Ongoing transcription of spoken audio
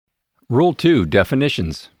Rule 2,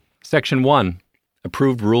 Definitions. Section 1,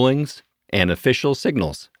 Approved Rulings and Official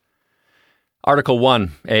Signals. Article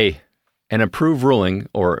 1, A. An approved ruling,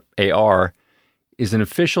 or AR, is an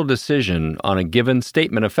official decision on a given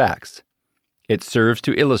statement of facts. It serves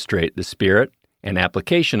to illustrate the spirit and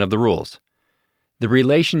application of the rules. The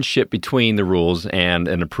relationship between the rules and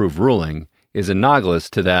an approved ruling is analogous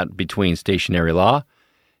to that between stationary law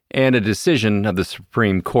and a decision of the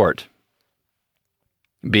Supreme Court.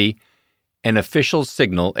 B. An official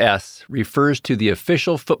signal, S, refers to the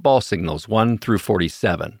official football signals 1 through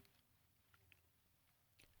 47.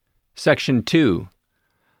 Section 2.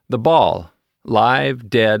 The ball, live,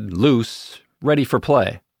 dead, loose, ready for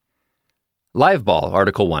play. Live ball,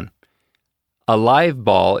 Article 1. A live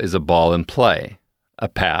ball is a ball in play, a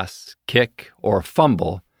pass, kick, or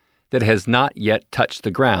fumble that has not yet touched the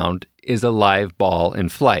ground is a live ball in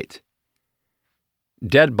flight.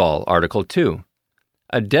 Dead ball, Article 2.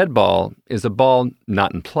 A dead ball is a ball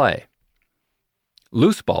not in play.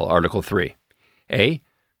 Loose ball, Article 3. A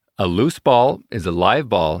loose ball is a live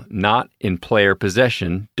ball not in player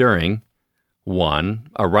possession during 1.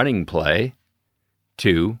 A running play,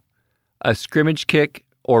 2. A scrimmage kick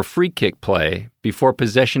or free kick play before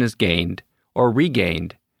possession is gained or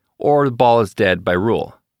regained or the ball is dead by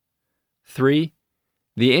rule. 3.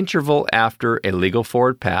 The interval after a legal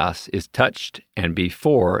forward pass is touched and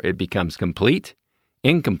before it becomes complete,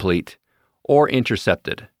 incomplete, or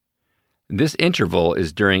intercepted. This interval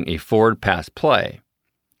is during a forward pass play,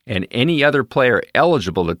 and any other player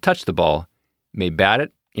eligible to touch the ball may bat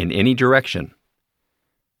it in any direction.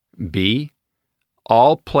 B.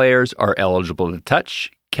 All players are eligible to touch,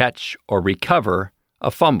 catch, or recover a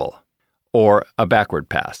fumble or a backward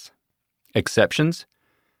pass. Exceptions: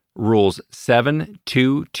 Rules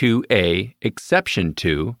 7.2.2a, Exception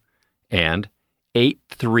 2, and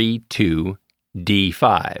 8.3.2d5.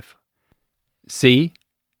 C.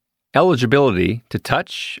 Eligibility to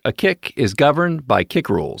touch a kick is governed by kick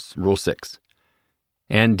rules, Rule 6.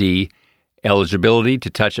 And D. Eligibility to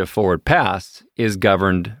touch a forward pass is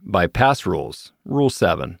governed by pass rules, Rule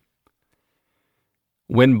 7.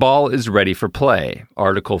 When ball is ready for play,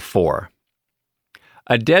 Article 4.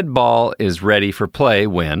 A dead ball is ready for play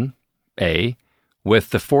when A.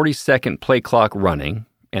 With the 40-second play clock running,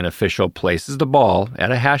 an official places the ball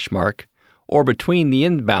at a hash mark or between the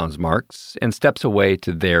inbounds marks and steps away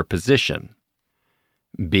to their position.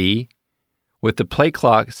 B. With the play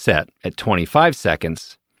clock set at 25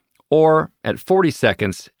 seconds or at 40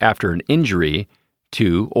 seconds after an injury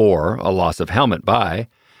to or a loss of helmet by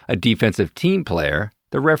a defensive team player,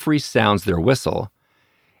 the referee sounds their whistle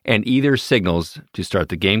and either signals to start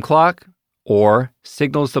the game clock or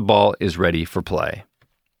signals the ball is ready for play.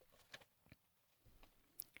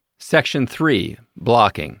 Section 3.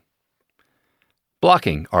 Blocking.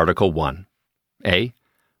 Blocking, Article 1. A.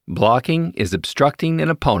 Blocking is obstructing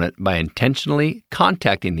an opponent by intentionally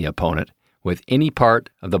contacting the opponent with any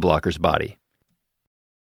part of the blocker's body.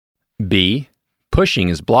 B. Pushing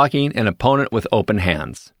is blocking an opponent with open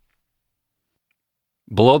hands.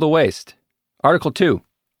 Below the waist, Article 2.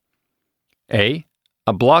 A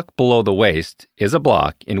block below the waist is a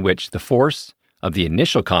block in which the force of the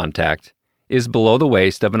initial contact is below the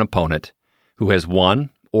waist of an opponent who has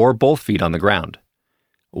one or both feet on the ground.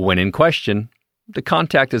 When in question, the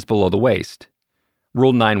contact is below the waist.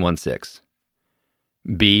 Rule 916.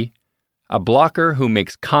 B. A blocker who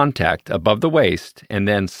makes contact above the waist and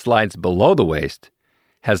then slides below the waist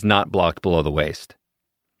has not blocked below the waist.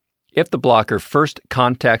 If the blocker first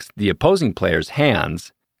contacts the opposing player's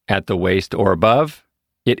hands at the waist or above,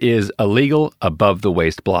 it is a legal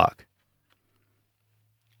above-the-waist block.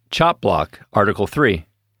 Chop block, Article 3.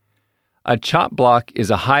 A chop block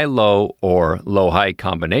is a high-low or low-high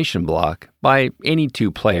combination block by any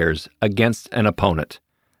two players against an opponent,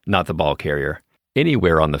 not the ball carrier,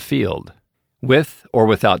 anywhere on the field, with or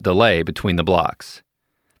without delay between the blocks.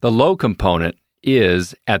 The low component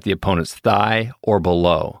is at the opponent's thigh or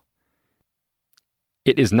below.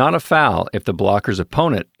 It is not a foul if the blocker's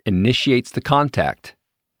opponent initiates the contact.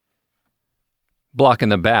 Block in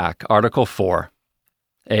the back, Article 4.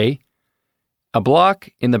 A block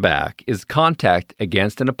in the back is contact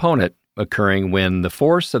against an opponent occurring when the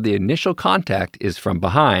force of the initial contact is from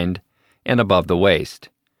behind and above the waist.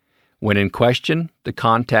 When in question, the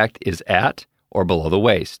contact is at or below the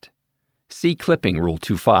waist. See Clipping Rule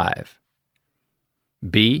 2.5.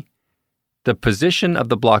 B. The position of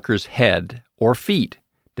the blocker's head or feet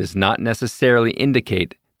does not necessarily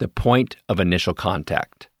indicate the point of initial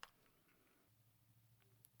contact.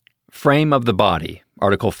 Frame of the body,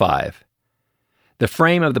 Article 5. The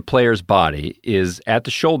frame of the player's body is at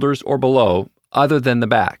the shoulders or below other than the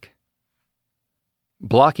back.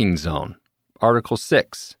 Blocking zone, Article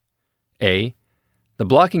 6. A. The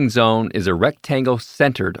blocking zone is a rectangle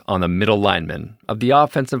centered on the middle lineman of the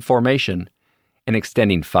offensive formation and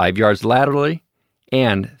extending 5 yards laterally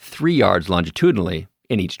and 3 yards longitudinally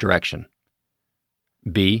in each direction.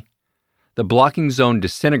 B. The blocking zone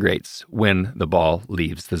disintegrates when the ball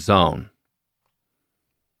leaves the zone.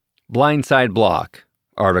 Blindside block,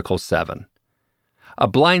 Article 7. A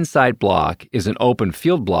blindside block is an open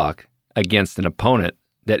field block against an opponent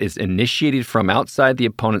that is initiated from outside the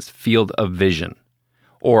opponent's field of vision,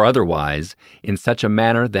 or otherwise in such a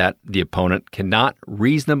manner that the opponent cannot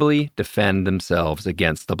reasonably defend themselves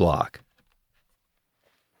against the block.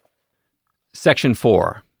 Section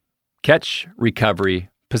 4. Catch, recovery,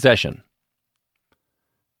 possession.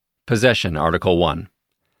 Possession, Article 1.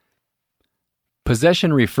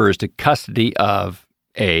 Possession refers to custody of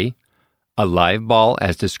A. a live ball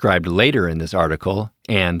as described later in this article,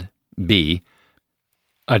 and B.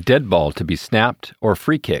 a dead ball to be snapped or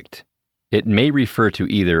free-kicked. It may refer to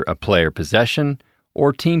either a player possession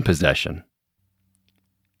or team possession.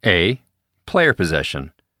 A. Player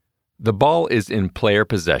possession. The ball is in player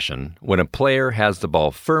possession when a player has the ball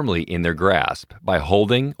firmly in their grasp by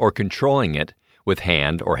holding or controlling it with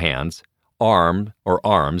hand or hands, arm or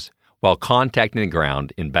arms, while contacting the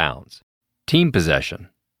ground in bounds. Team possession.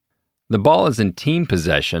 The ball is in team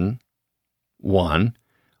possession 1.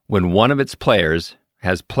 When one of its players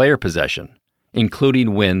has player possession,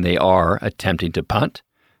 including when they are attempting to punt,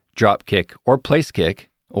 drop kick, or place kick,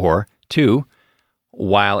 or 2.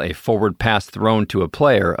 While a forward pass thrown to a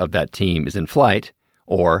player of that team is in flight,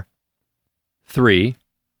 or 3.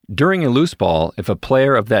 During a loose ball if a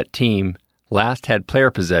player of that team last had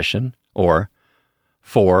player possession, or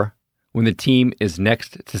 4. When the team is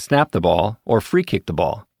next to snap the ball or free kick the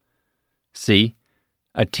ball. C.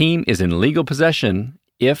 A team is in legal possession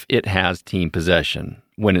if it has team possession,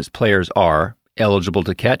 when its players are eligible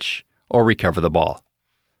to catch or recover the ball.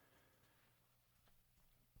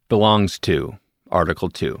 Belongs to, Article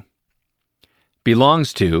 2.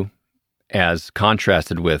 Belongs to, as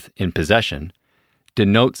contrasted with in possession,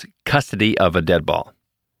 denotes custody of a dead ball.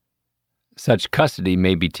 Such custody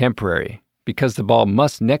may be temporary because the ball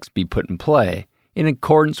must next be put in play in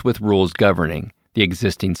accordance with rules governing the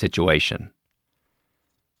existing situation.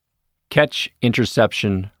 Catch,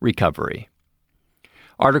 interception, recovery.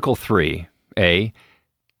 Article 3. A.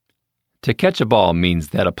 To catch a ball means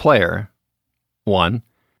that a player 1.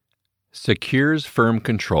 Secures firm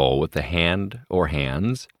control with the hand or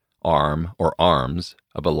hands, arm or arms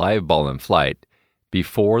of a live ball in flight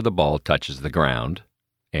before the ball touches the ground,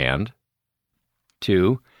 and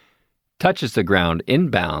 2. Touches the ground in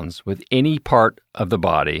bounds with any part of the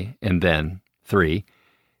body, and then 3.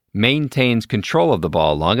 Maintains control of the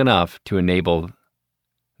ball long enough to enable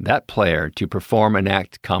that player to perform an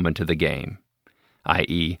act common to the game,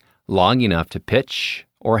 i.e., long enough to pitch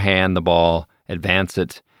or hand the ball, advance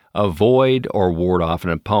it, avoid or ward off an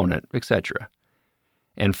opponent, etc.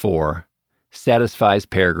 And 4. Satisfies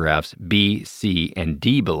paragraphs B, C, and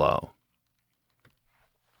D below.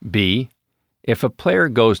 B. If a player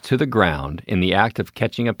goes to the ground in the act of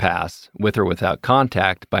catching a pass with or without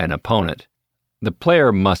contact by an opponent, the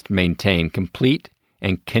player must maintain complete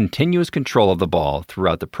and continuous control of the ball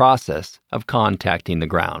throughout the process of contacting the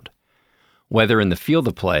ground, whether in the field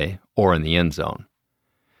of play or in the end zone.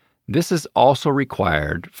 This is also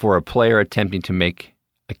required for a player attempting to make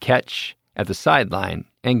a catch at the sideline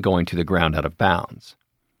and going to the ground out of bounds.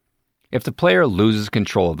 If the player loses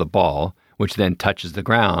control of the ball, which then touches the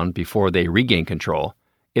ground before they regain control,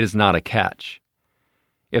 it is not a catch.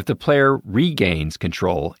 If the player regains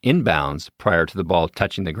control in bounds prior to the ball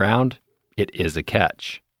touching the ground, it is a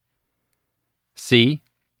catch. C.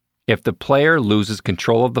 If the player loses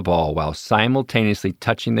control of the ball while simultaneously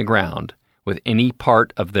touching the ground with any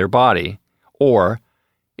part of their body, or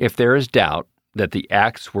if there is doubt that the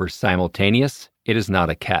acts were simultaneous, it is not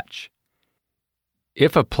a catch.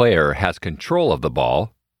 If a player has control of the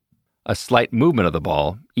ball, a slight movement of the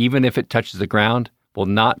ball, even if it touches the ground, will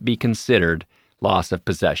not be considered loss of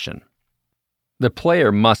possession. The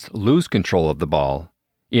player must lose control of the ball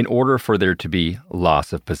in order for there to be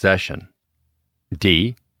loss of possession.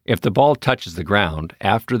 D. If the ball touches the ground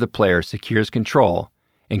after the player secures control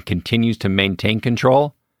and continues to maintain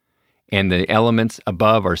control, and the elements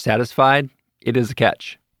above are satisfied, it is a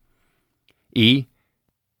catch. E.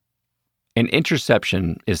 An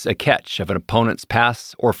interception is a catch of an opponent's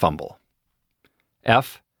pass or fumble.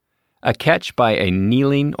 F. A catch by a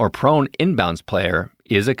kneeling or prone inbounds player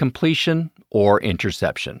is a completion or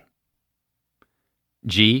interception.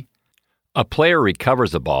 G. A player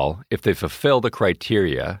recovers a ball if they fulfill the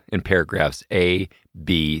criteria in paragraphs A,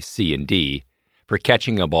 B, C, and D for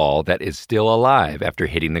catching a ball that is still alive after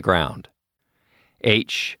hitting the ground.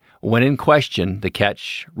 H, when in question, the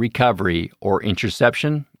catch, recovery, or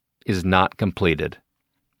interception is not completed.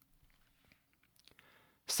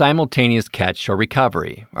 Simultaneous catch or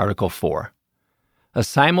recovery, Article 4. A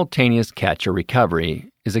simultaneous catch or recovery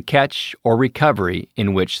is a catch or recovery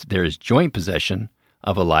in which there is joint possession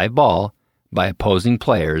of a live ball by opposing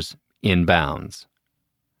players in bounds.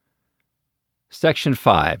 Section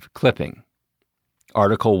 5, Clipping.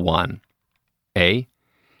 Article 1. A.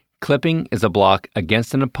 Clipping is a block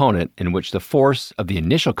against an opponent in which the force of the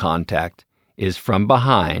initial contact is from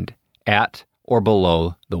behind, at or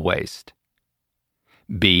below the waist.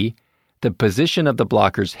 B. The position of the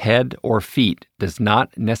blocker's head or feet does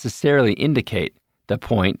not necessarily indicate the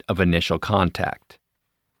point of initial contact.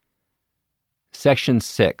 Section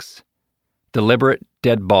 6. Deliberate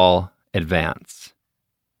dead ball advance.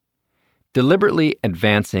 Deliberately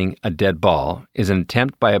advancing a dead ball is an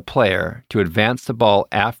attempt by a player to advance the ball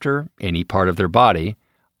after any part of their body,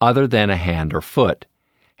 other than a hand or foot,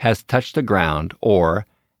 has touched the ground or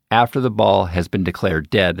after the ball has been declared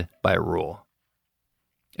dead by a rule.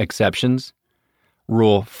 Exceptions: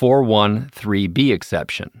 Rule 413B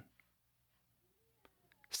exception.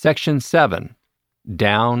 Section 7.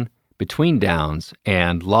 Down, between downs,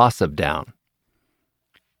 and loss of down.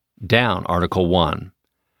 Down, Article 1.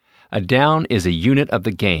 A down is a unit of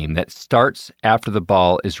the game that starts after the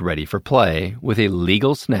ball is ready for play with a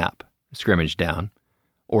legal snap, scrimmage down,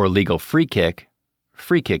 or legal free kick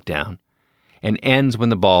down, and ends when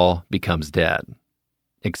the ball becomes dead.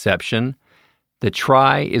 Exception: the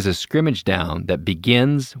try is a scrimmage down that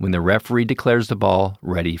begins when the referee declares the ball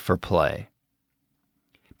ready for play.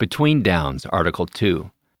 Between downs, Article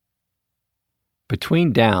 2.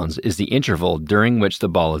 Between downs is the interval during which the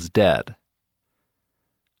ball is dead.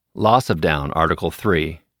 Loss of down, Article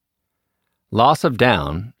 3. Loss of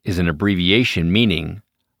down is an abbreviation meaning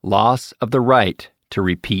loss of the right to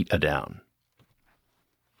repeat a down.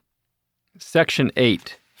 Section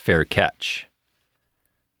 8, Fair Catch.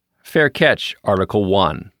 Fair Catch, Article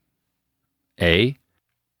 1. A.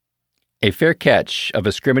 A fair catch of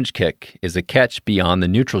a scrimmage kick is a catch beyond the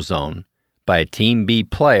neutral zone by a Team B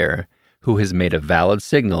player who has made a valid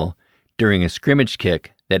signal during a scrimmage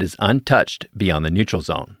kick that is untouched beyond the neutral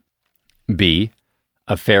zone. B.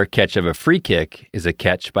 A fair catch of a free kick is a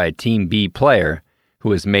catch by a Team B player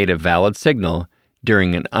who has made a valid signal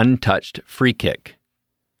during an untouched free kick.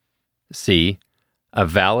 C. A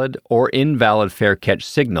valid or invalid fair catch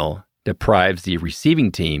signal deprives the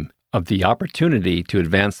receiving team of the opportunity to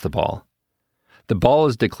advance the ball. The ball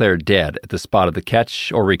is declared dead at the spot of the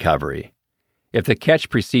catch or recovery. If the catch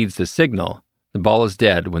precedes the signal, the ball is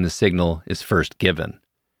dead when the signal is first given.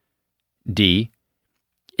 D.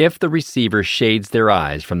 If the receiver shades their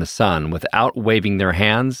eyes from the sun without waving their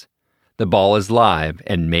hands, the ball is live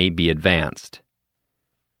and may be advanced.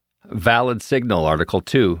 Valid signal, Article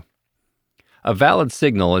 2. A valid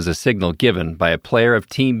signal is a signal given by a player of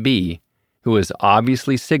Team B who has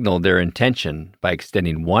obviously signaled their intention by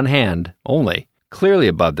extending one hand only, clearly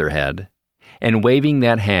above their head, and waving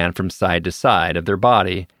that hand from side to side of their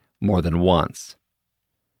body more than once.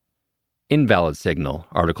 Invalid signal,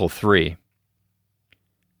 Article 3.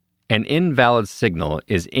 An invalid signal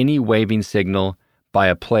is any waving signal by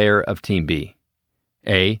a player of Team B.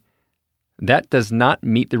 A. That does not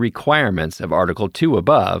meet the requirements of Article 2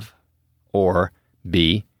 above, or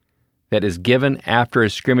B. That is given after a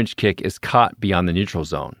scrimmage kick is caught beyond the neutral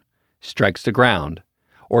zone, strikes the ground,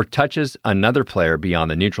 or touches another player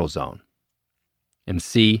beyond the neutral zone. And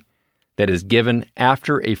C. That is given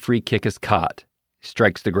after a free kick is caught,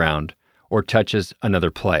 strikes the ground, or touches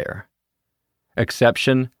another player.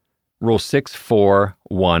 Exception: Rule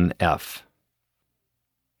 641F.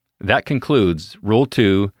 That concludes Rule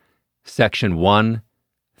 2, Section 1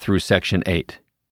 through Section 8.